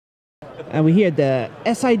And we're here at the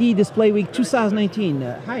SID Display Week 2019.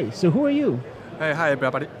 Hi, so who are you? Hey, hi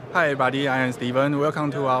everybody. Hi everybody, I am Steven.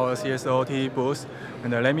 Welcome to our CSOT booth.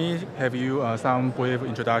 And let me have you some brief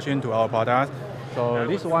introduction to our product. So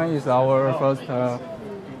this one is our first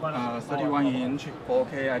 31-inch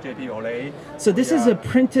 4K IJP OLED. So this is a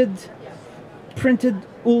printed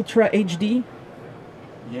Ultra HD?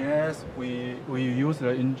 Yes, we use the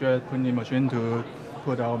Inkjet printing machine to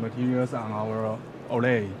put our materials on our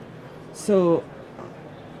OLED. So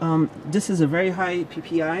this is a very high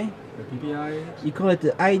PPI. The PPI? You call it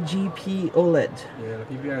the IJP OLED. Yeah, the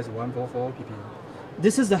PPI is 144 PPI.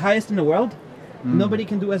 This is the highest in the world? Nobody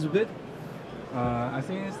can do as good? I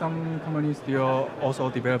think some companies still also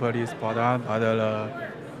develop this product, but the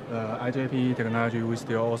IJP technology, we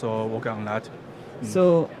still also work on that.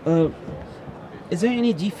 So, is there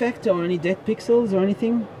any defect or any dead pixels or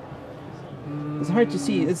anything? It's hard to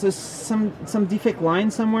see. It's just some defect line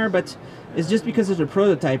somewhere, but it's just because it's a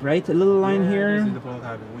prototype, right? A little line here. This is the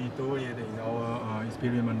prototype. We do it in our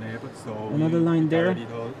experiment lab, so another line there. A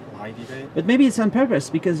little line defect. But maybe it's on purpose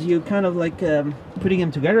because you kind of like putting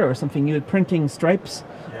them together or something. You're printing stripes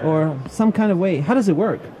or some kind of way. How does it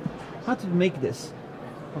work? How to make this?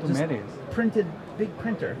 How to make this? Printed big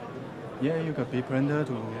printer. Yeah, you got big printer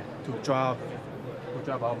to drop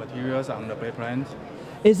our materials on the big print.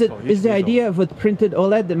 Is the idea of with printed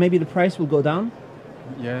OLED that maybe the price will go down?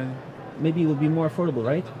 Yeah. Maybe it will be more affordable,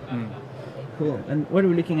 right? Cool. And what are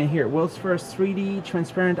we looking at here? World's first 3D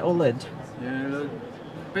transparent OLED. Yeah.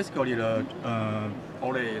 Basically, the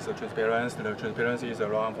OLED is transparent. The transparency is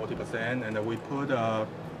around 40%, and we put a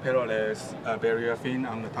Perovskite barrier film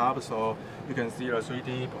on the top, so you can see the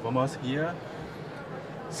 3D performance here.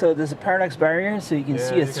 So there's a parallax barrier, so you can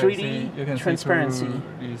see a 3D transparency.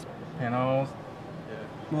 These panels.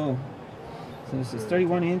 Whoa. So this is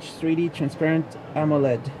 31-inch 3D transparent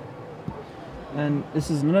AMOLED. And this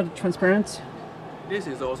is another transparent? This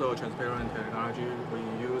is also a transparent technology. We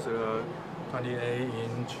use a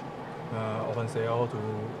 28-inch open cell to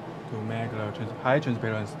make the high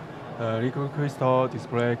transparency. Liquid crystal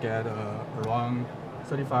display get around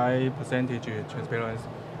 35% transparency.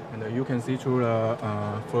 And you can see through the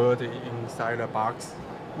food inside the box.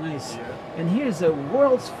 Nice. Yeah. And here's the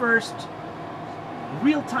world's first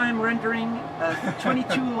real-time rendering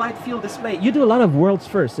 22 light field display. You do a lot of world's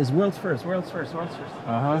first. Is world's first. Is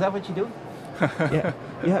that what you do?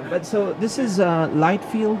 Yeah. But so this is light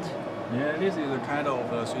field. Yeah, this is a kind of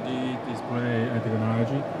 3D display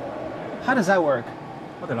technology. How does that work?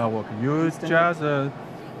 How does that work? You just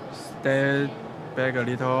step back a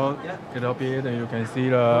little bit, and you can see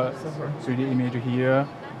the 3D image here.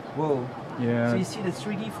 Whoa. Yeah. So you see the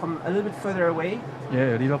 3D from a little bit further away?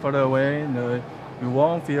 Yeah, a little further away. You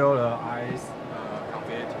won't feel the eyes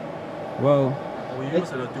conflict. Whoa. We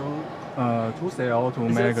use the two cell to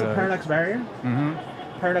make a parallax barrier?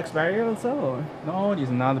 Parallax barrier also? Or? No,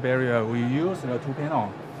 it's not a barrier. We use the two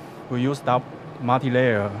panel. We use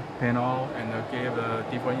multi-layer panel and give the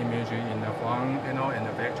different image in the front panel and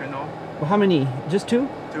the back panel. Well, how many? Just two?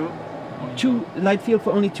 Two. Two light field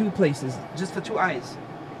for only two places, just for two eyes?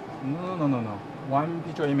 No. One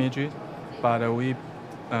picture image, but we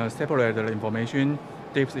separate the information,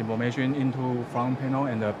 depth information into front panel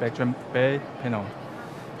and the back panel.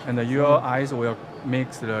 And your eyes will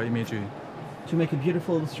mix the image. To make a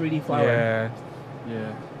beautiful 3D flower.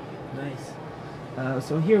 Yeah. Nice.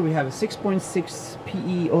 So here we have a 6.6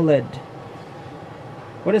 PE-OLED.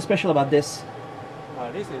 What is special about this?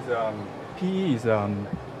 This is PE is a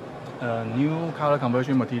new color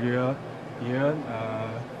conversion material. Here,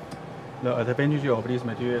 the advantage of these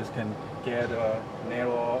materials can get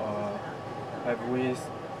narrow width,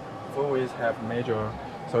 full width have major,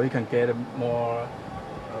 so you can get more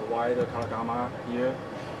wider color gamma here.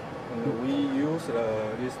 And we use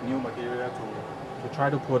this new material to try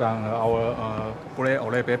to put on our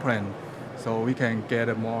OLED backplane, so we can get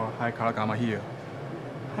a more high color gamma here.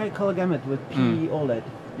 High color gamut with PE-OLED.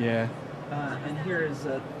 Yeah. And here is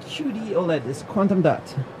a QD OLED, it's quantum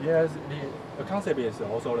dot. Yes, the concept is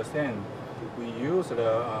also the same. We use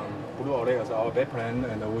the blue OLED as our backplane,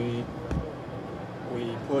 and we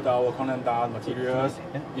put our quantum dot materials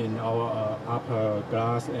in our upper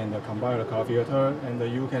glass and combine the color filter, and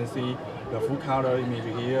you can see the full color image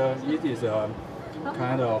here. It is a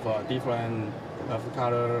kind of different full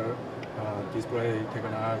color display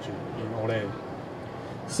technology in OLED.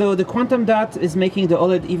 So the quantum dot is making the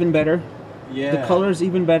OLED even better? Yeah. The colors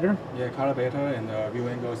even better? Yeah, color better and view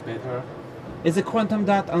angle is better. Is the quantum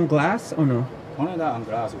dot on glass or no? Quantum dot on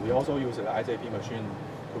glass. We also use the IJP machine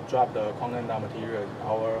to drop the quantum dot material in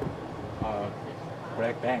our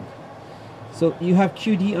black bank. So you have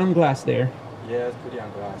QD on glass there, Yes, QD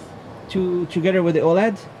on glass. together with the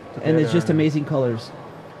OLED, and it's just Together. amazing colors.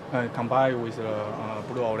 Combined with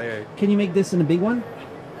blue OLED. Can you make this in a big one,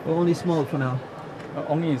 or only small for now?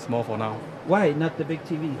 Only small for now. Why not the big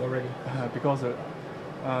TV already? Because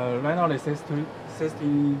right now the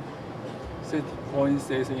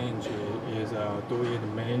 60.6 inch is do it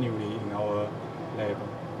manually in our lab.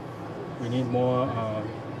 We need more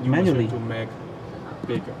new Manually? machine to make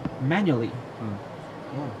bigger. Manually.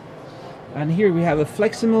 And here we have a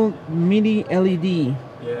flexible mini LED,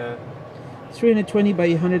 Yeah. 320 by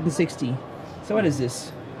 160. So what is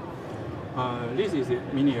this? This is a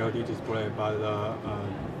mini LED display, but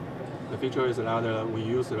the feature is that we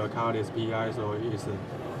use the colorless PI, so it's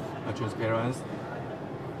transparent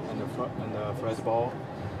and flexible.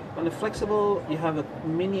 On the flexible, you have a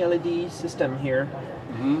mini LED system here.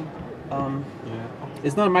 Yeah.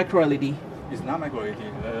 It's not a micro LED. It's not micro LED.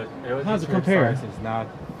 The LED How's it chip compare? size is not.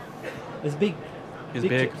 It's big. It's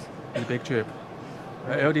big. chips. It's big chip.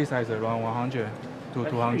 The LED size is around 100 to But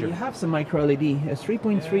here 200. you have some micro LED, a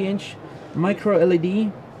 3.3 inch micro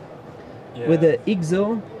LED Yeah. with the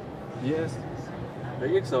IGZO. Yes. The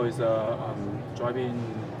IGZO is driving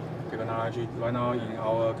technology. Right now in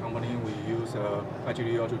our company, we use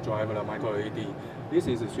IGZO to drive the micro LED. This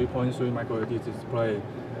is a 3.3 micro LED display,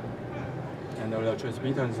 and the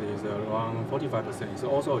transmittance is around 45%. It's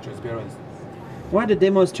also transparent. Why the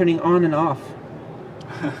demo is turning on and off?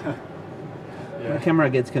 The Yeah, camera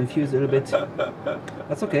gets confused a little bit.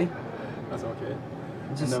 That's okay. that's okay.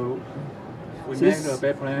 Just- And, we So make this- a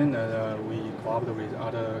bed plan, and we cooperate with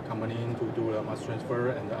other company to do the mass transfer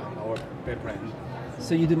and our bed plan.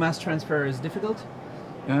 So you do mass transfer is difficult?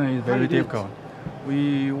 Yeah, it's How very you do it? difficult.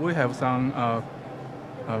 We have some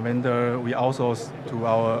vendor. We outsource to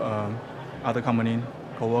our other company,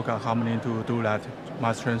 co-worker company to do that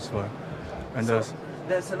mass transfer, and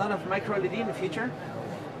There's a lot of micro LED in the future.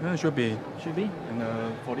 it should be. Should be. And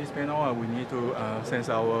for this panel, we need to send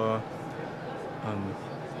our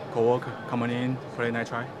co-worker company play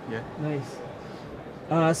nitride. Yeah.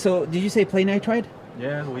 Nice. So did you say play nitride?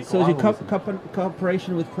 Yeah, we. So you cooperate with-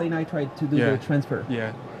 cooperation with play nitride to do Yeah. the transfer.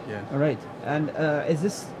 Yeah, yeah. All right. And is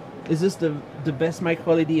this the best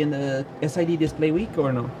micro LED in the SID Display Week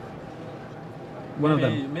or no? One of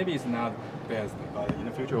them. Maybe it's not best, but in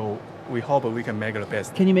the future, we hope we can make the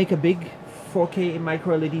best. Can you make a big 4K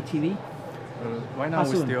micro LED TV? Right How now,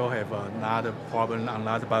 we soon? still have another problem on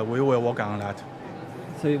that, but we will work on that.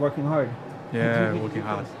 So you're working hard. Yeah, working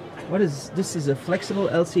hard. What is this? Is a flexible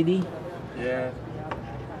LCD? Yeah.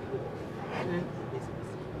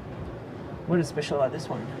 What is special about this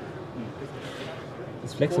one?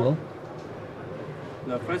 It's flexible.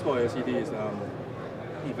 The flexible LCD is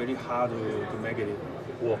very hard to make it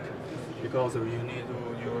work because you need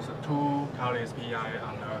to use two colorless PI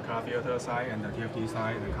on the color filter side and the TFT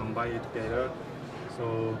side and combine it together.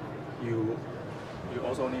 So you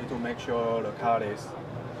also need to make sure the colorless,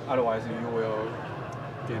 otherwise you will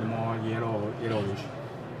get more yellowish.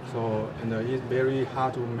 So and it's very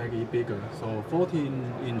hard to make it bigger. So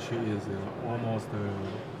 14 inch is almost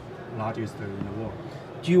the largest in the world.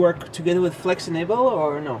 Do you work together with Flex Enable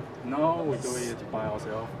or no? No, we do it by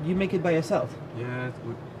ourselves. You make it by yourself. Yes,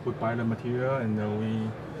 we buy the material and we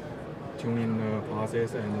tune in the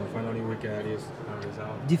process and finally we get this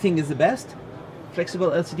result. Do you think it's the best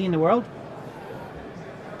flexible LCD in the world?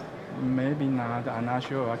 Maybe not, I'm not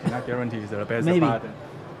sure. I cannot guarantee it's the best, Maybe. but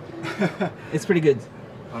It's pretty good,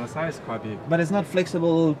 on the side it's quite big. but it's not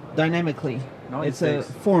flexible dynamically. No, it's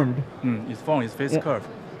it's formed. It's formed, it's face Yeah. curve.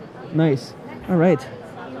 Nice. All right.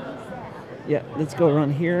 Yeah, let's go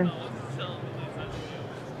around here.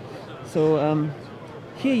 So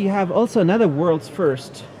here you have also another world's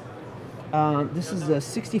first. This is a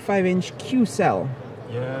 65-inch Q cell,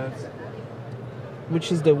 Yes.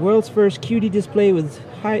 which is the world's first QD display with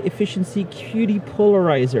high efficiency QD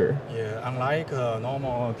polarizer. Yeah, unlike a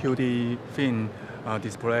normal QD fin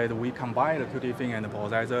display, we combine the QD fin and the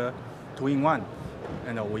polarizer 2-in-1.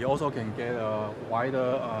 And we also can get a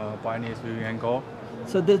wider brightness viewing angle.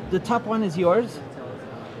 So the top one is yours,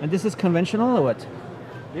 and this is conventional or what?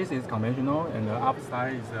 This is conventional, and the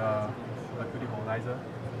upside is a QD polarizer.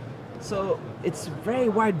 So it's very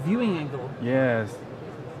wide viewing angle. Yes.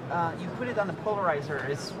 You put it on the polarizer.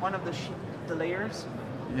 It's one of the layers.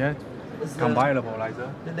 Yeah. Is the- Combine the polarizer.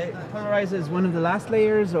 The polarizer is one of the last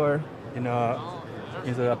layers, or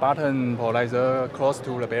Is a button polarizer close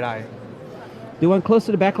to the backlight. the one close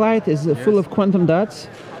to the backlight is full Yes. of quantum dots.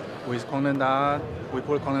 With quantum dot, we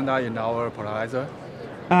put quantum dot in our polarizer.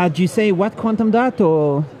 Do you say what quantum dot,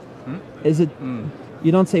 or is it?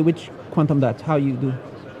 You don't say which quantum dot. How you do?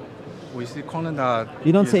 we see Conda.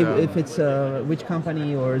 You don't say if it's which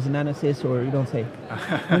company or is it Nanosys, or you don't say.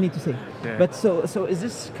 No need to say. Yeah. But so is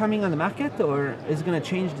this coming on the market, or is it going to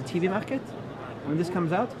change the TV market when this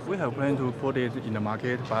comes out? We have planned to put it in the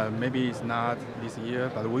market, but maybe it's not this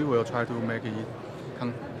year. But we will try to make it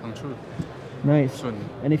come true. Nice. Soon.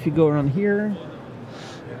 And if you go around here,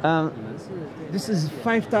 this is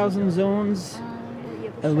 5,000 zones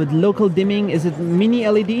with local dimming. Is it mini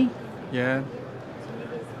LED? Yeah.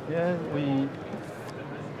 Yeah, we,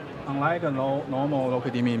 unlike a normal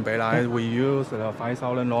local dimming in backlight, we use the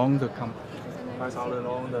 5,000 long, the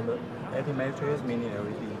 80 matrix mini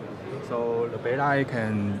LED. So the backlight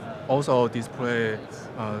can also display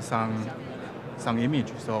some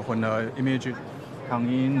image. So when the image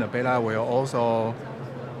comes in, the backlight will also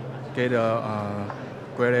get a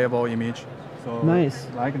gray level image. So nice.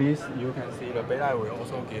 Like this, you can see the backlight will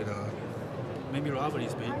also get a maybe roughly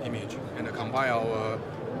speed image and combine our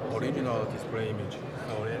original display image.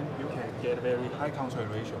 So then you can get very high contrast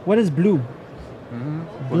ratio. What is blue?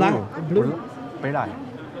 Black, blue? backlight.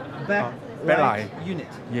 Backlight unit.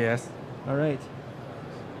 Yes. All right.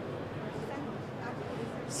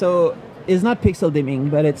 So it's not pixel dimming,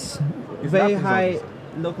 but it's very high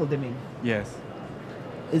local dimming. Yes.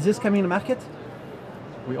 Is this coming to market?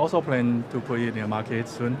 We also plan to put it in the market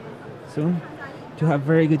soon. Soon? To have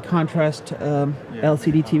very good contrast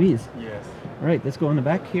LCD TVs. Yes. All right, let's go on the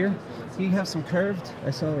back here. You have some curved,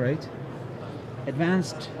 I saw, right?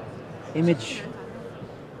 Advanced image.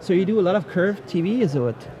 So you do a lot of curved TV, is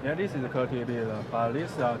it? Yeah, this is a curved TV, but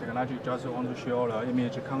this technology just want to show the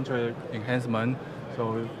image contrast enhancement.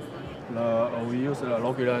 So we use the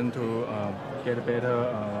algorithm to get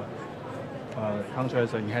better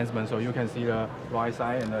contrast enhancement. So you can see the right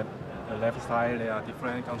side and the left side, they are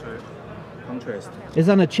different contrast. Is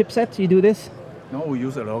on a chipset you do this? No, we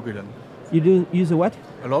use an algorithm. You do use a what?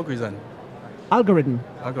 Algorithm. Algorithm.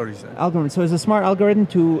 So it's a smart algorithm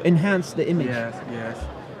to enhance the image. Yes, yes.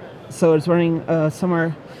 So it's running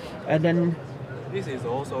somewhere, and then this is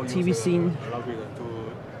also TV scene algorithm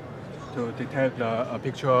to detect the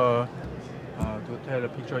picture,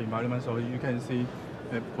 environment. So you can see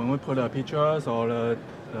when we put the pictures, or the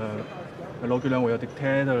algorithm will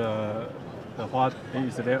detect what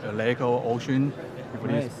is there, a lake or ocean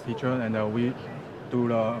with this picture, and we do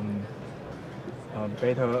the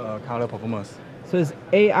better color performance. So it's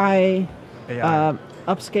AI.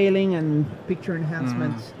 Upscaling and picture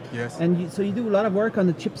enhancement. Yes. And so you do a lot of work on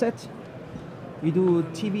the chipset. You do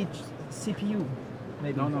TV CPU,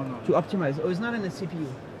 maybe. No. To optimize. Oh, it's not in the CPU.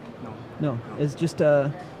 No. It's just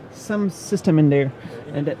some system in there.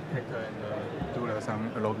 And do some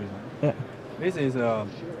algorithm. Yeah. This is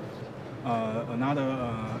another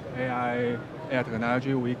AI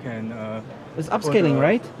technology we can. It's upscaling,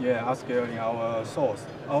 right? Yeah, upscaling our source.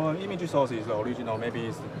 Our image source is original. Maybe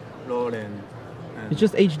it's low than. It's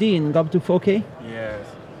just HD and go up to 4K? Yes.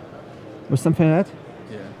 Or something like that?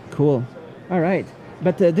 Yeah. Cool. All right.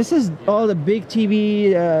 But this is all the big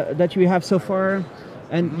TV that you have so far.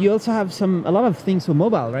 And you also have a lot of things for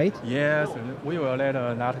mobile, right? Yes. We will let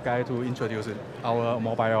another guy to introduce our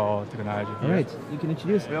mobile technology. All right. You can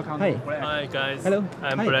introduce. Welcome. Hi. Hi, guys. Hello.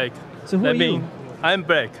 I'm Hi. Blake. So who are you? I'm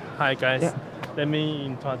Blake. Hi, guys. Yeah. Let me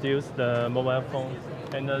introduce the mobile phone.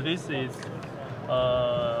 And this is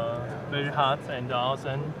very hot and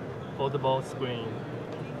awesome foldable screen.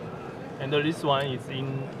 And this one is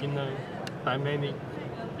in a dynamic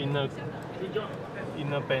inner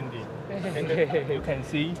bending. And you can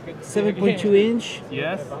see 7.2 inch.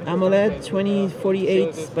 Yes. AMOLED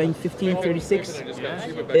 2048 by 1536.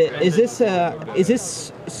 Yes. Is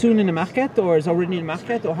this soon in the market, or is already in the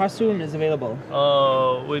market, or how soon is available?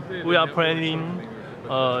 We are planning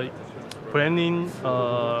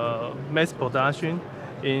mass production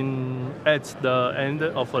at the end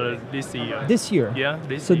of this year. This year? Yeah,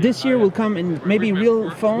 this so year. this year will come, and maybe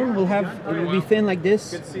real phone will be thin like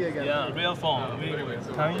this? Yeah, real phone.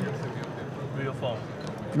 Tiny real phone.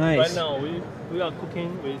 Nice. Right now we are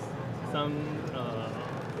cooking with some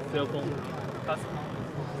cell phone customers.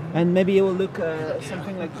 And maybe it will look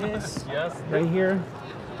something like this. Yes. Right here.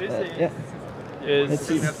 This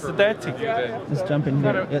is static. Let's jump in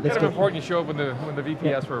here. Yeah, let's kind go. of important you show up when the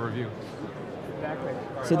VP asks for a review.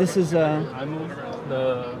 So this is I moved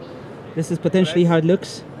the. this is potentially how it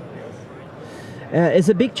looks. It's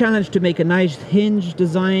a big challenge to make a nice hinge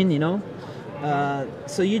design, you know.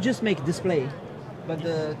 So you just make display, but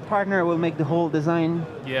the partner will make the whole design.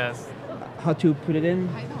 Yes. How to put it in,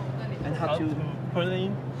 and how to put it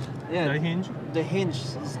in. Yeah. The hinge. The hinge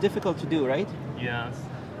is difficult to do, right? Yes.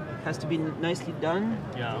 Has to be nicely done.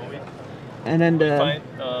 Yeah. And then we find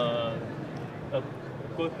a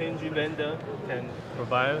good hinge vendor can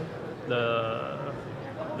provide the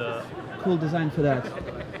Cool design for that.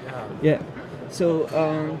 Yeah. So,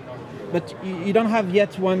 but you don't have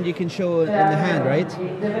yet one you can show in the hand, right?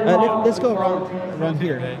 Let's go around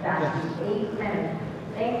here. Yeah.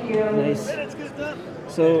 Thank you. Nice.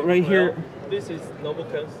 So right here. This is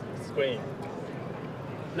notebook screen.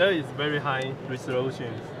 There is very high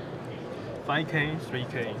resolution, 5K,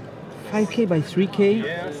 3K. 5K by 3K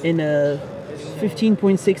Yes. in a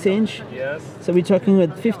 15.6 inch. Yes. So we're talking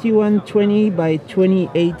about 5120 by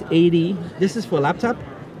 2880. This is for laptop,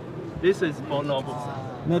 This is for notebook.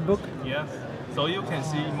 notebook. Yes. So you can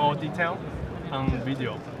see more detail on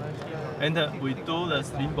video. And we do the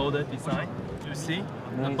slim border design. You see,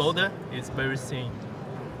 the Nice. border is very thin.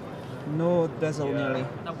 No bezel nearly.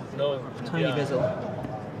 No, Tiny bezel.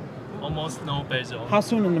 Almost no bezel. How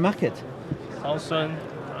soon in the market? How soon?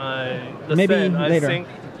 Maybe I later. think,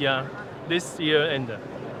 yeah, this year end.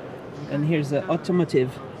 And here's the automotive.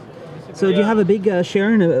 So do you have a big share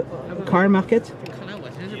in the car market?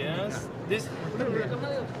 Yes.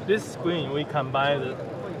 This screen we combine the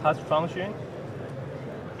touch function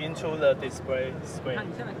into the display screen.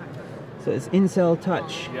 So it's in-cell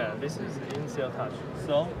touch. Yeah, this is in-cell touch.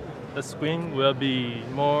 So the screen will be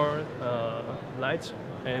more light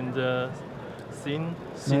and thinner.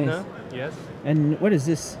 Nice. Yes. And what is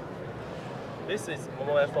this? This is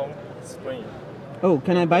mobile phone screen. Oh,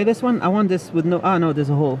 can I buy this one? I want this with no. Ah, no, there's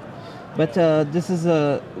a hole. But this is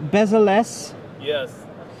a bezel-less Yes.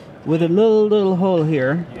 with a little hole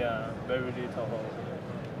here. Yeah, very little hole.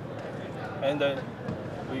 And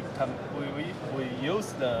we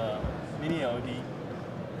use the mini LED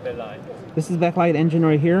backlight. This is backlight engine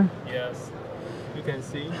right here. Yes. You can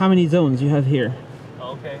see. How many zones you have here?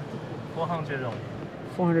 Okay. 400 on.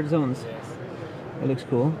 400 zones. Yes. That looks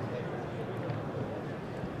cool.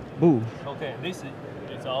 Boo. Okay, this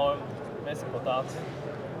is our mass product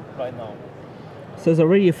right now. So there's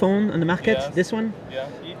already a phone on the market. Yes. This one. Yeah,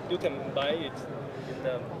 you can buy it in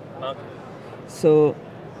the market. So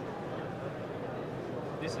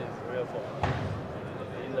This is real phone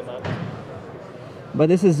in the market. but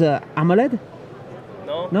this is AMOLED.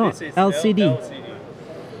 No, this is LCD.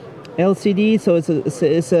 LCD. LCD. So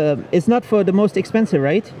it's not for the most expensive,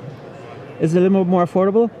 right? It's a little more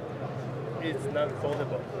affordable. It's not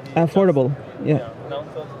foldable. Affordable. Yeah. not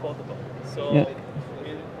foldable. So Yeah.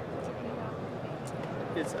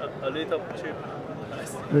 it's a little cheap.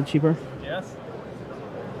 A little cheaper. Yes.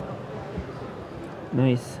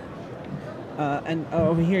 Nice. And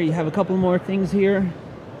over here you have a couple more things here.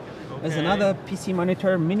 There's Okay. another PC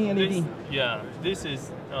monitor, mini LED. This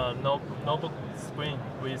is notebook screen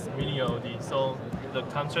with mini LED. So the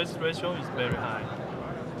contrast ratio is very high.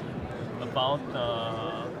 About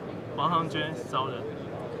 100,000.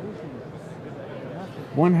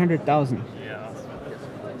 100,000. Yeah.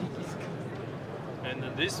 And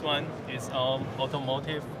this one is our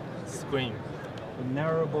automotive screen.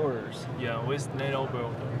 Narrow borders. Yeah, with narrow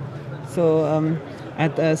border. So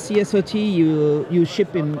at CSOT you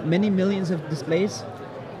ship in many millions of displays.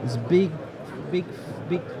 It's big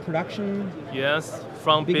production. Yes,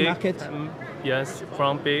 from Big big, market. Yes,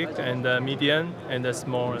 from big and medium and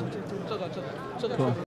small. Cool.